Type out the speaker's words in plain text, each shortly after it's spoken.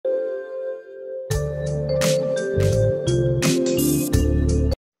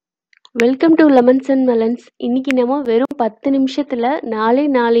Welcome to lemons and melons. இன்னைக்கு நம்ம வெறும் 10 நிமிஷத்துல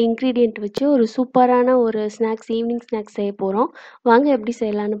 4 இன்க்ரீடியன்ட் வச்சு ஒரு சூப்பரான ஒரு ஈவினிங் ஸ்நாக்ஸ் செய்ய போகிறோம். வாங்க எப்படி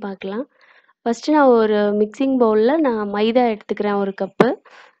செய்யலான்னு பார்க்கலாம். ஃபஸ்ட்டு நான் ஒரு மிக்சிங் பவுலில் மைதா எடுத்துக்கிறேன், ஒரு கப்பு.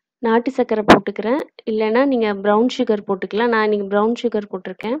 நாட்டு சர்க்கரை போட்டுக்கிறேன், இல்லைன்னா நீங்கள் ப்ரௌன் சுகர் போட்டுக்கலாம். நான் இன்றைக்கி ப்ரௌன் சுகர்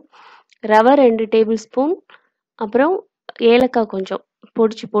போட்டிருக்கேன். ரவை 2 டேபிள் ஸ்பூன், அப்புறம் ஏலக்காய் கொஞ்சம்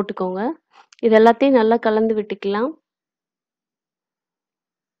பொடிச்சு போட்டுக்கோங்க. இது எல்லாத்தையும் நல்லா கலந்து விட்டுக்கலாம்.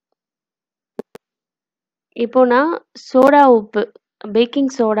 இப்போ நான் சோடா உப்பு,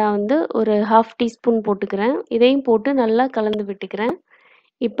 பேக்கிங் சோடா வந்து ஒரு 1/2 டீஸ்பூன் போட்டுக்கிறேன். இதையும் போட்டு நல்லா கலந்து விட்டுக்கிறேன்.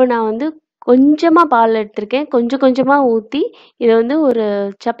 இப்போ நான் வந்து கொஞ்சமாக பால் எடுத்திருக்கேன். கொஞ்சம் கொஞ்சமாக ஊற்றி இதை வந்து ஒரு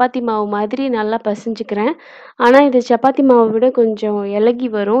சப்பாத்தி மாவு மாதிரி நல்லா பிசைஞ்சுக்கிறேன். ஆனால் இது சப்பாத்தி மாவை விட கொஞ்சம் இலகி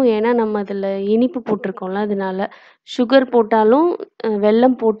வரும், ஏன்னா நம்ம அதில் இனிப்பு போட்டிருக்கோம்ல. அதனால சுகர் போட்டாலும்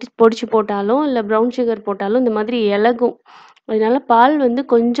வெல்லம் பொடிச்சு போட்டாலும் இல்லை ப்ரௌன் சுகர் போட்டாலும் இந்த மாதிரி இலகும். அதனால பால் வந்து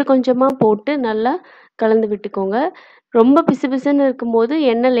கொஞ்சம் கொஞ்சமாக போட்டு நல்லா கலந்து விட்டுக்கோங்க. ரொம்ப பிசுபிசுன்னு இருக்கும்போது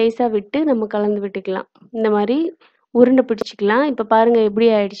எண்ணெய் லேசாக விட்டு நம்ம கலந்து விட்டுக்கலாம். இந்த மாதிரி உருண்டை பிடிச்சிக்கலாம். இப்போ பாருங்கள் எப்படி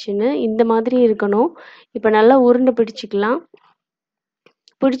ஆயிடுச்சுன்னு. இந்த மாதிரி இருக்கணும். இப்போ நல்லா உருண்டை பிடிச்சிக்கலாம்.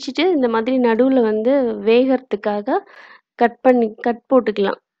 பிடிச்சிட்டு இந்த மாதிரி நடுவில் வந்து வேகிறதுக்காக கட்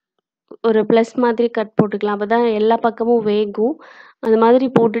போட்டுக்கலாம். ஒரு ப்ளஸ் மாதிரி கட் போட்டுக்கலாம். அப்போ தான் எல்லா பக்கமும் வேகும். அந்த மாதிரி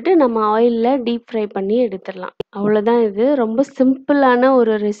போட்டுட்டு நம்ம ஆயிலில் டீப் ஃப்ரை பண்ணி எடுத்துடலாம். அவ்வளோதான். இது ரொம்ப சிம்பிளான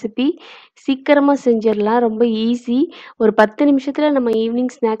ஒரு ரெசிபி. சீக்கிரமாக செஞ்சிடலாம். ரொம்ப ஈஸி. ஒரு 10 நிமிஷத்தில் நம்ம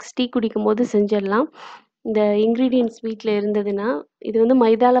ஈவினிங் ஸ்நாக்ஸ் டீ குடிக்கும் போது செஞ்சிடலாம். இந்த இன்க்ரீடியன்ட்ஸ் வீட்டில் இருந்ததுன்னா. இது வந்து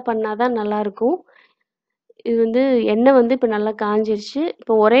மைதாவில் பண்ணால் தான் நல்லாயிருக்கும். இது வந்து எண்ணெய் வந்து இப்போ நல்லா காஞ்சிருச்சு.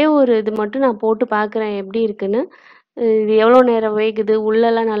 இப்போ ஒரே ஒரு இது மட்டும் நான் போட்டு பார்க்குறேன் எப்படி இருக்குன்னு. இது எவ்வளோ நேரம் வேகுது,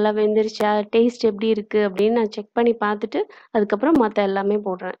 உள்ளெல்லாம் நல்லா வெந்துருச்சா, டேஸ்ட் எப்படி இருக்குது அப்படின்னு நான் செக் பண்ணி பார்த்துட்டு அதுக்கப்புறம் மற்ற எல்லாமே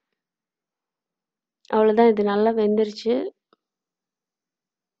போடுறேன். அவ்வளோதான். இது நல்லா வெந்துருச்சு.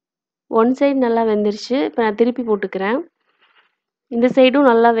 ஒன் சைடு நல்லா வெந்துருச்சு. இப்போ நான் திருப்பி போட்டுக்கிறேன். இந்த சைடும்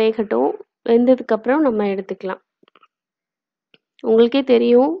நல்லா வேகட்டும். வெந்ததுக்கப்புறம் நம்ம எடுத்துக்கலாம். உங்களுக்கே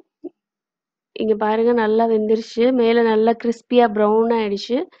தெரியும். இங்கே பாருங்கள், நல்லா வெந்துருச்சு. மேலே நல்லா கிறிஸ்பியாக ப்ரௌன்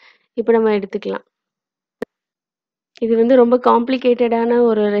ஆகிடுச்சு. இப்போ நம்ம எடுத்துக்கலாம். இது வந்து ரொம்ப காம்ப்ளிகேட்டடான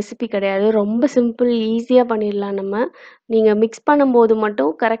ஒரு ரெசிபி கிடையாது. ரொம்ப சிம்பிள், ஈஸியாக பண்ணிடலாம் நம்ம. நீங்கள் மிக்ஸ் பண்ணும்போது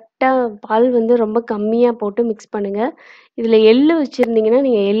மட்டும் கரெக்டாக பால் வந்து ரொம்ப கம்மியாக போட்டு மிக்ஸ் பண்ணுங்கள். இதில் எள்ளு வச்சுருந்தீங்கன்னா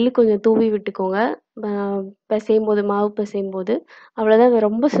நீங்கள் எள்ளு கொஞ்சம் தூவி விட்டுக்கோங்க, பிசையும்போது, மாவு பிசையும்போது. அவ்வளோதான்.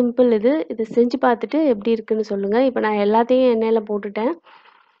 ரொம்ப சிம்பிள் இது. இதை செஞ்சு பார்த்துட்டு எப்படி இருக்குன்னு சொல்லுங்கள். இப்போ நான் எல்லாத்தையும் எண்ணெயில் போட்டுட்டேன்.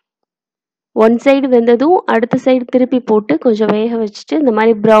 ஒன் சைடு வெந்ததும் அடுத்த சைடு திருப்பி போட்டு கொஞ்சம் வேக வச்சுட்டு இந்த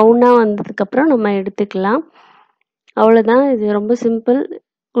மாதிரி ப்ரௌனாக வந்ததுக்கப்புறம் நம்ம எடுத்துக்கலாம். அவ்வளோதான். இது ரொம்ப சிம்பிள்.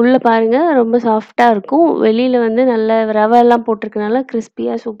 உள்ளே பாருங்கள், ரொம்ப சாஃப்டாக இருக்கும். வெளியில் வந்து நல்ல ரவைலாம் போட்டிருக்கனால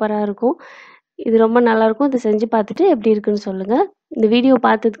கிறிஸ்பியாக சூப்பராக இருக்கும். இது ரொம்ப நல்லாயிருக்கும். இதை செஞ்சு பார்த்துட்டு எப்படி இருக்குன்னு சொல்லுங்கள். இந்த வீடியோ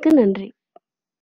பார்த்ததுக்கு நன்றி.